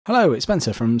Hello, it's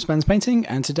Spencer from Spence Painting,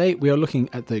 and today we are looking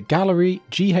at the Gaahleri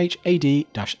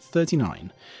GHAD-39.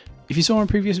 If you saw my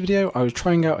previous video, I was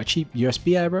trying out a cheap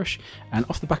USB airbrush, and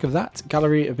off the back of that,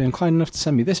 Gaahleri have been kind enough to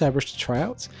send me this airbrush to try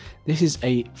out. This is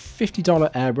a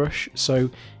 $50 airbrush, so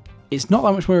it's not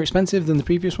that much more expensive than the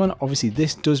previous one. Obviously,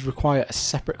 this does require a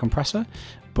separate compressor,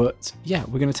 but yeah,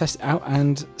 we're going to test it out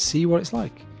and see what it's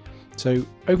like. So,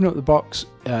 open up the box.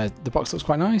 The box looks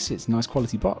quite nice. It's a nice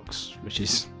quality box, which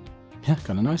is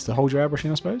kind of nice to hold your airbrush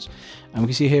in, I suppose. And we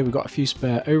can see here we've got a few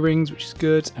spare O-rings, which is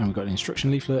good, and we've got an instruction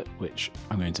leaflet, which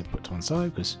I'm going to put to one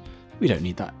side because we don't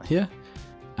need that here.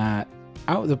 Out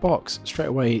of the box, straight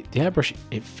away, the airbrush,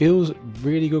 it feels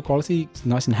really good quality. It's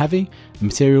nice and heavy. The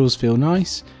materials feel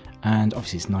nice, and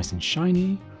obviously it's nice and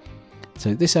shiny.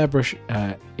 So this airbrush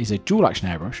is a dual action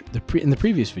airbrush. In the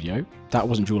previous video, that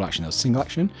wasn't dual action, that was single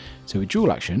action. So with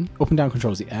dual action, up and down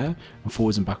controls the air, and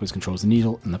forwards and backwards controls the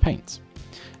needle and the paint.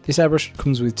 This airbrush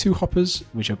comes with two hoppers,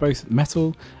 which are both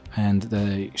metal, and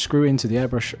they screw into the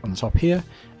airbrush on the top here,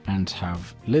 and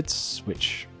have lids,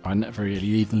 which I never really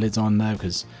leave the lids on there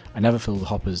because I never fill the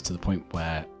hoppers to the point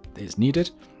where it's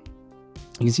needed.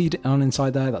 You can see it on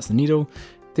inside there, that's the needle.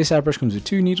 This airbrush comes with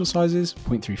two needle sizes,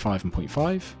 0.35 and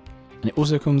 0.5. And it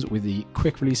also comes with the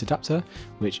quick release adapter,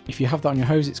 which if you have that on your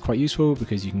hose, it's quite useful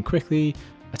because you can quickly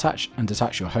attach and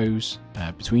detach your hose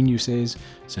between uses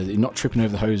so that you're not tripping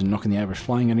over the hose and knocking the airbrush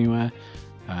flying anywhere.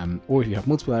 Or if you have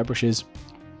multiple airbrushes,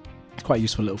 it's quite a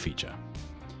useful little feature.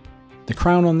 The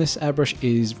crown on this airbrush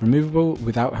is removable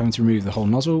without having to remove the whole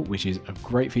nozzle, which is a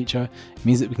great feature. It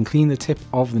means that we can clean the tip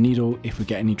of the needle if we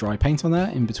get any dry paint on there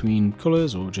in between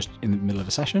colours or just in the middle of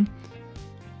a session.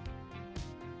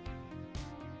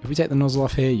 If we take the nozzle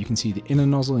off here, you can see the inner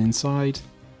nozzle inside.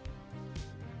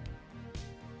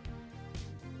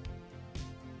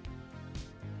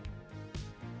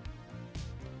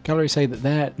 Gaahleri say that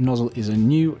their nozzle is a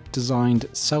new designed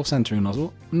self-centering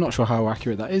nozzle. I'm not sure how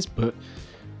accurate that is, but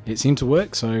it seemed to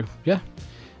work, so yeah.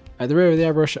 At the rear of the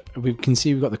airbrush, we can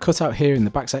see we've got the cutout here in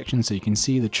the back section, so you can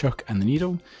see the chuck and the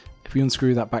needle. If we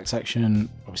unscrew that back section,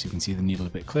 obviously you can see the needle a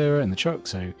bit clearer and the chuck,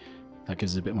 so that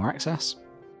gives us a bit more access.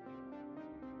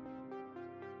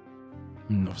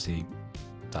 And obviously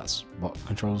that's what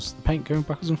controls the paint going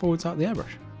backwards and forwards out of the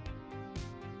airbrush.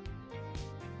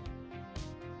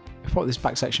 If we put this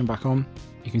back section back on,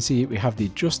 you can see we have the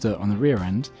adjuster on the rear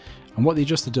end, and what the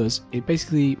adjuster does, it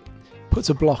basically puts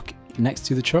a block next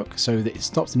to the chuck so that it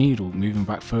stops the needle moving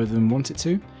back further than we want it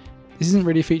to. This isn't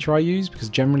really a feature I use because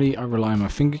generally I rely on my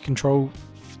finger control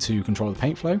to control the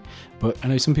paint flow, but I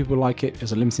know some people like it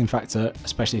as a limiting factor,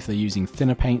 especially if they're using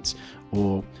thinner paints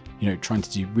or trying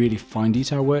to do really fine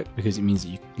detail work, because it means that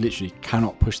you literally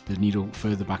cannot push the needle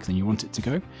further back than you want it to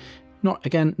go. Not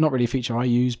really a feature I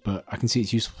use, but I can see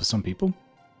it's useful for some people.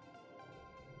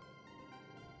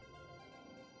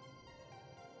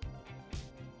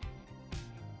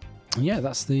 And yeah,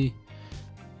 that's the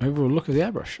overall look of the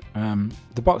airbrush.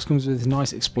 The box comes with a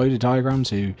nice exploded diagram,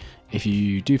 so if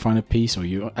you do find a piece or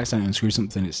you accidentally unscrew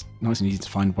something, it's nice and easy to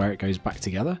find where it goes back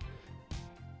together.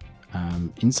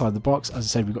 Inside the box, as I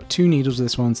said, we've got two needles with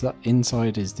this one, so that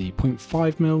inside is the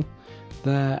 0.5mm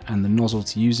there and the nozzle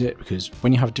to use it, because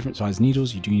when you have different size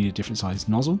needles you do need a different size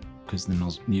nozzle because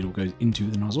the needle goes into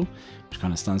the nozzle, which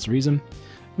kind of stands to reason.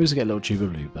 We also get a little tube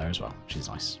of lube there as well, which is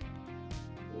nice.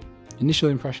 Initial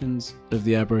impressions of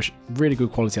the airbrush, really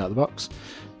good quality out of the box,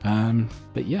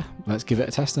 but yeah, let's give it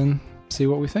a test and see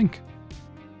what we think.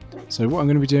 So what I'm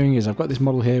going to be doing is I've got this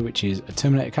model here, which is a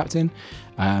Terminator Captain.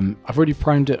 I've already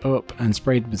primed it up and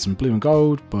sprayed with some blue and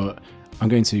gold, but I'm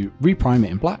going to reprime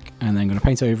it in black and then I'm going to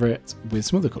paint over it with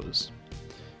some other colours.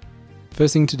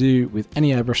 First thing to do with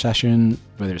any airbrush session,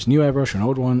 whether it's a new airbrush or an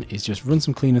old one, is just run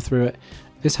some cleaner through it.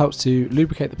 This helps to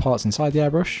lubricate the parts inside the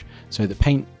airbrush so that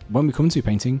paint, when we come to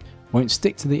painting, won't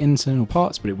stick to the internal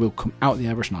parts, but it will come out the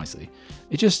airbrush nicely.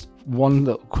 It's just one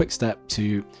little quick step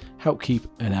to help keep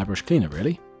an airbrush cleaner,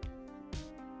 really.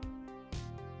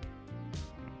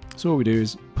 So what we do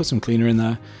is put some cleaner in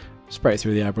there, spray it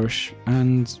through the airbrush,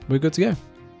 and we're good to go.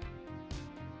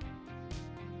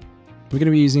 We're going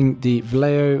to be using the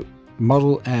Vallejo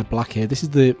Model Air Black here. This is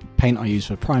the paint I use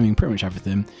for priming pretty much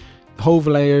everything. The whole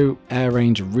Vallejo Air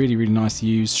range are really, really nice to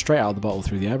use straight out of the bottle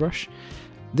through the airbrush.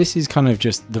 This is kind of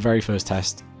just the very first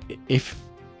test. If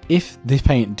this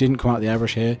paint didn't come out of the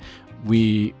airbrush here,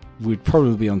 we would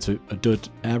probably be onto a dud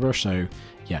airbrush, so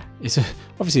yeah, it's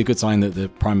obviously a good sign that the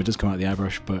primer does come out of the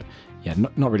airbrush, but yeah,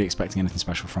 not really expecting anything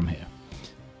special from here.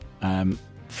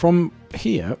 From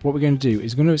here, what we're going to do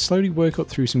is we're going to slowly work up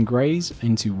through some greys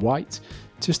into white,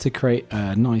 just to create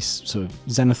a nice sort of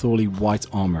zenithally white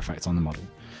armor effect on the model.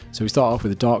 So we start off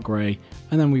with a dark grey,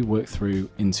 and then we work through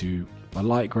into a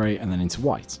light grey and then into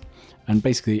white. And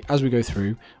basically, as we go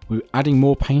through, we're adding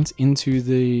more paint into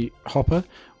the hopper,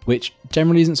 which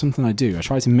generally isn't something I do. I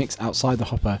try to mix outside the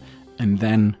hopper and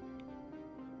then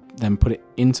put it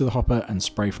into the hopper and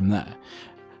spray from there.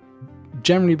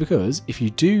 Generally, because if you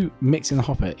do mix in the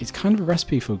hopper, it's kind of a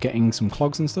recipe for getting some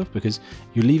clogs and stuff, because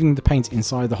you're leaving the paint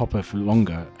inside the hopper for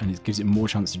longer and it gives it more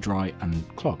chance to dry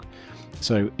and clog.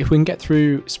 So if we can get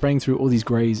through spraying through all these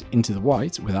greys into the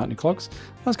white without any clogs,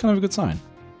 that's kind of a good sign.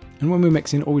 And when we're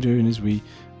mixing, all we're doing is we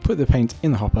put the paint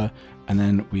in the hopper and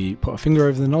then we put a finger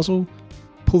over the nozzle,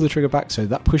 pull the trigger back so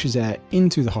that pushes air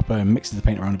into the hopper and mixes the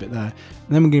paint around a bit there, and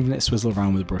then we're giving it a swizzle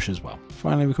around with a brush as well.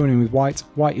 Finally, we're coming in with white.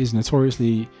 White is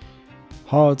notoriously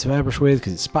hard to airbrush with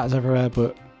because it spatters everywhere,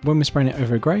 but when we're spraying it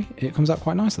over a grey, it comes out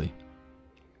quite nicely.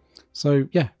 So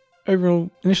yeah,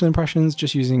 overall initial impressions,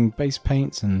 just using base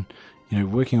paints and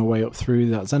working our way up through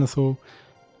that zenithal.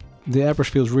 The airbrush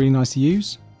feels really nice to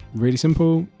use, really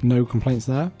simple, no complaints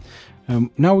there.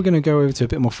 Now we're going to go over to a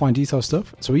bit more fine detail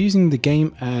stuff. So we're using the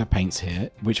game air paints here,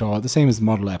 which are the same as the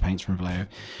model air paints from Vallejo.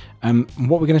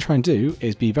 What we're going to try and do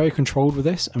is be very controlled with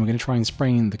this, and we're going to try and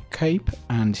spray in the cape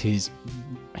and his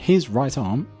right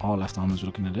arm, our left arm as we're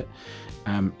looking at it,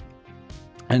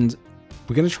 and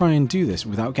we're going to try and do this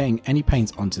without getting any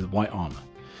paint onto the white armor.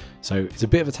 So it's a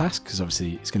bit of a task because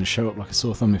obviously it's going to show up like a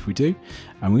sore thumb if we do,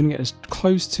 and we're going to get as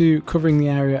close to covering the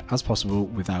area as possible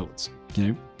without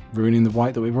ruining the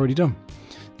white that we've already done.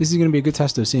 This is going to be a good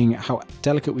test of seeing how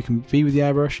delicate we can be with the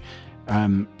airbrush,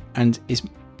 and it's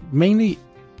mainly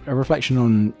a reflection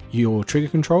on your trigger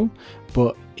control,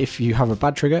 but if you have a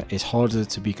bad trigger, it's harder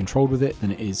to be controlled with it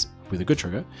than it is with a good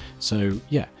trigger. So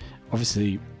yeah,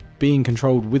 obviously being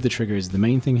controlled with the trigger is the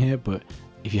main thing here, but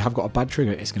if you have got a bad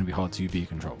trigger, it's going to be hard to be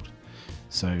controlled.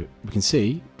 So we can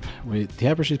see the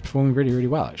airbrush is performing really, really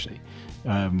well actually.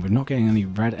 We're not getting any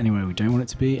red anywhere we don't want it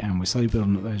to be, and we're slowly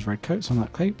building up those red coats on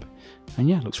that cape, and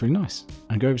yeah, it looks really nice.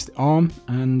 And go over to the arm,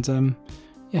 and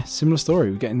yeah, similar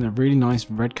story. We're getting a really nice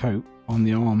red coat on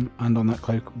the arm and on that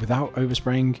cloak without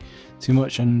overspraying too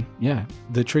much, and yeah,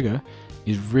 the trigger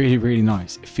is really, really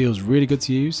nice. It feels really good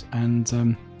to use,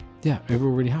 and yeah,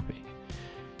 overall really happy.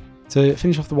 To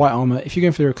finish off the white armor, if you're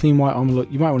going for a clean white armor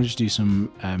look, you might want to just do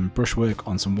some brush work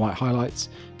on some white highlights.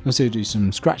 Also do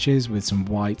some scratches with some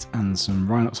white and some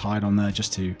Rhinox hide on there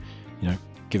just to,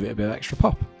 give it a bit of extra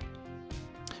pop.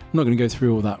 I'm not going to go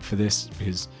through all that for this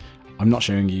because I'm not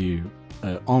showing you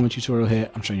an armor tutorial here.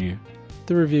 I'm showing you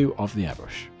the review of the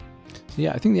airbrush. So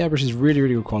yeah, I think the airbrush is really,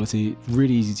 really good quality,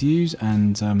 really easy to use,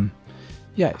 and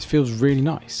yeah, it feels really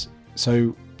nice.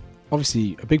 So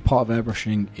obviously a big part of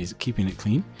airbrushing is keeping it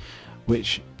clean,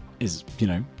 which is,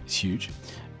 it's huge.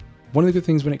 One of the good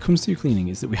things when it comes to cleaning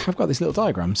is that we have got this little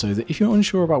diagram so that if you're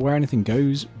unsure about where anything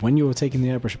goes when you're taking the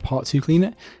airbrush apart to clean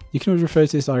it, you can always refer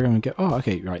to this diagram and go, oh,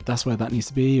 okay, right, that's where that needs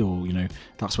to be, or,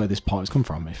 that's where this part has come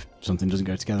from if something doesn't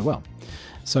go together well.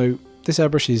 So this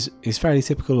airbrush is fairly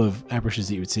typical of airbrushes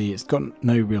that you would see. It's got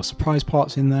no real surprise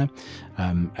parts in there.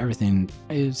 Everything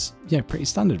is, pretty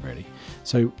standard really.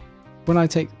 So when I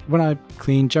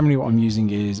clean, generally what I'm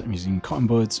using cotton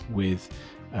buds with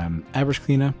airbrush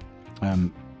cleaner,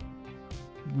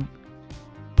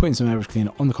 putting some airbrush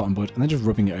cleaner on the cotton bud and then just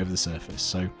rubbing it over the surface.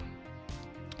 So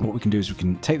what we can do is we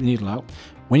can take the needle out.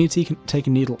 When you take a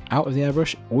needle out of the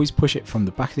airbrush, always push it from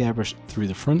the back of the airbrush through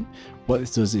the front. What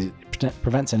this does is it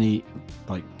prevents any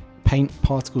paint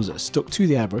particles that are stuck to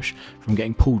the airbrush from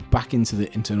getting pulled back into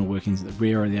the internal workings at the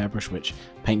rear of the airbrush, which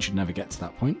paint should never get to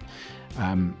that point.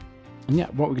 And yeah,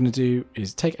 what we're going to do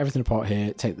is take everything apart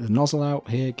here, take the nozzle out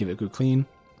here, give it a good clean.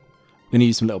 We're going to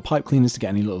use some little pipe cleaners to get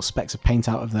any little specks of paint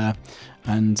out of there,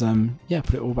 and yeah,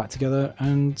 put it all back together.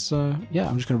 And yeah,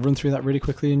 I'm just going to run through that really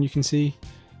quickly, and you can see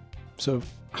sort of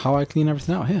how I clean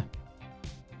everything out here.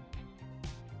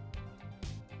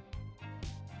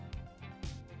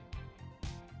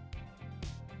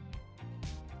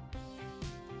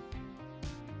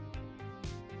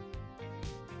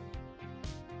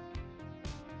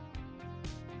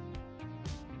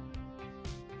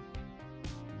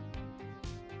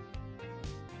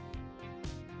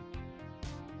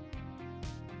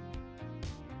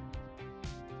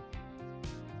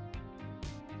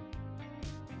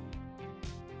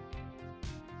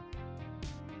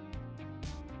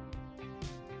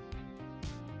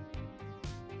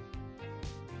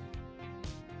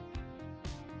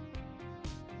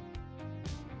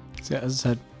 So as I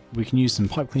said, we can use some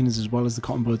pipe cleaners as well as the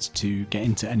cotton buds to get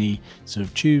into any sort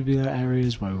of tubular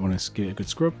areas where we want to get a good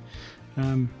scrub.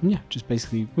 Yeah, just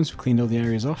basically once we've cleaned all the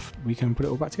areas off, we can put it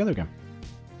all back together again.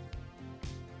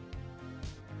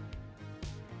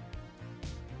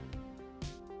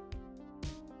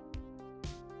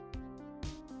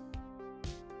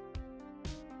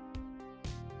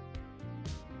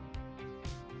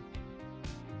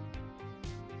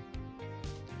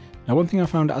 Now, one thing I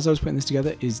found as I was putting this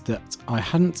together is that I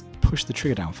hadn't pushed the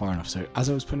trigger down far enough. So as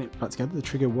I was putting it back together, the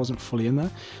trigger wasn't fully in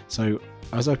there. So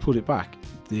as I pulled it back,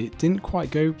 it didn't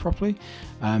quite go properly.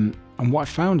 And what I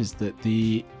found is that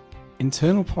the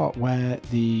internal part where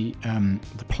the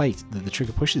plate that the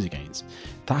trigger pushes against,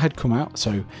 that had come out.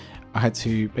 So I had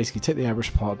to basically take the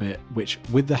airbrush apart a bit, which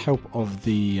with the help of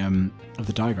the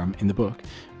diagram in the book,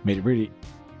 the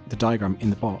diagram in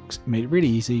the box made it really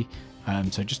easy.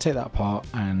 So just take that apart,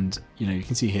 and you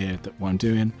can see here that what I'm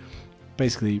doing,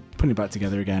 basically putting it back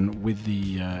together again with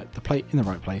the plate in the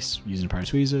right place using a pair of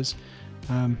tweezers.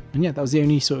 And yeah, that was the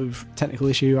only sort of technical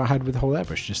issue I had with the whole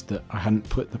airbrush, just that I hadn't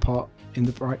put the part in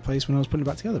the right place when I was putting it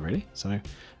back together, really. So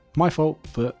my fault,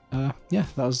 but yeah,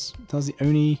 that was the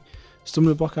only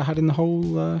stumbling block I had in the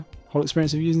whole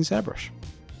experience of using this airbrush.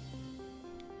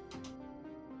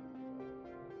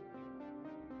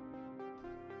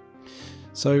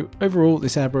 So overall,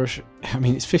 this airbrush, I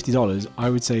mean, it's $50. I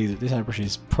would say that this airbrush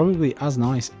is probably as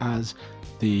nice as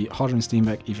the Harder and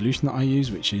Steenbeck Evolution that I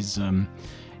use, which is,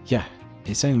 yeah,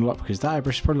 it's saying a lot because that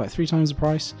airbrush is probably like 3 times the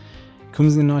price.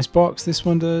 Comes in a nice box, this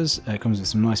one does. Comes with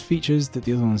some nice features that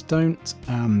the other ones don't.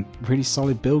 Really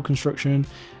solid build construction.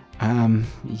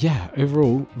 Yeah,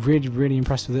 overall, really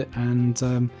impressed with it. And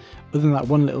other than that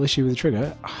one little issue with the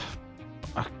trigger,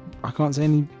 I can't say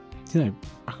any,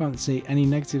 I can't see any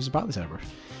negatives about this airbrush.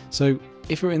 So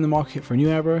if you're in the market for a new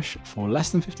airbrush for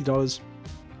less than $50,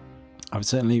 I would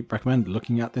certainly recommend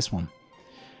looking at this one.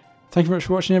 Thank you very much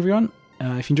for watching, everyone.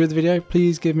 If you enjoyed the video,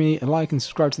 please give me a like and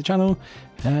subscribe to the channel.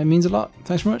 It means a lot.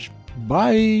 Thanks very much.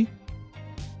 Bye.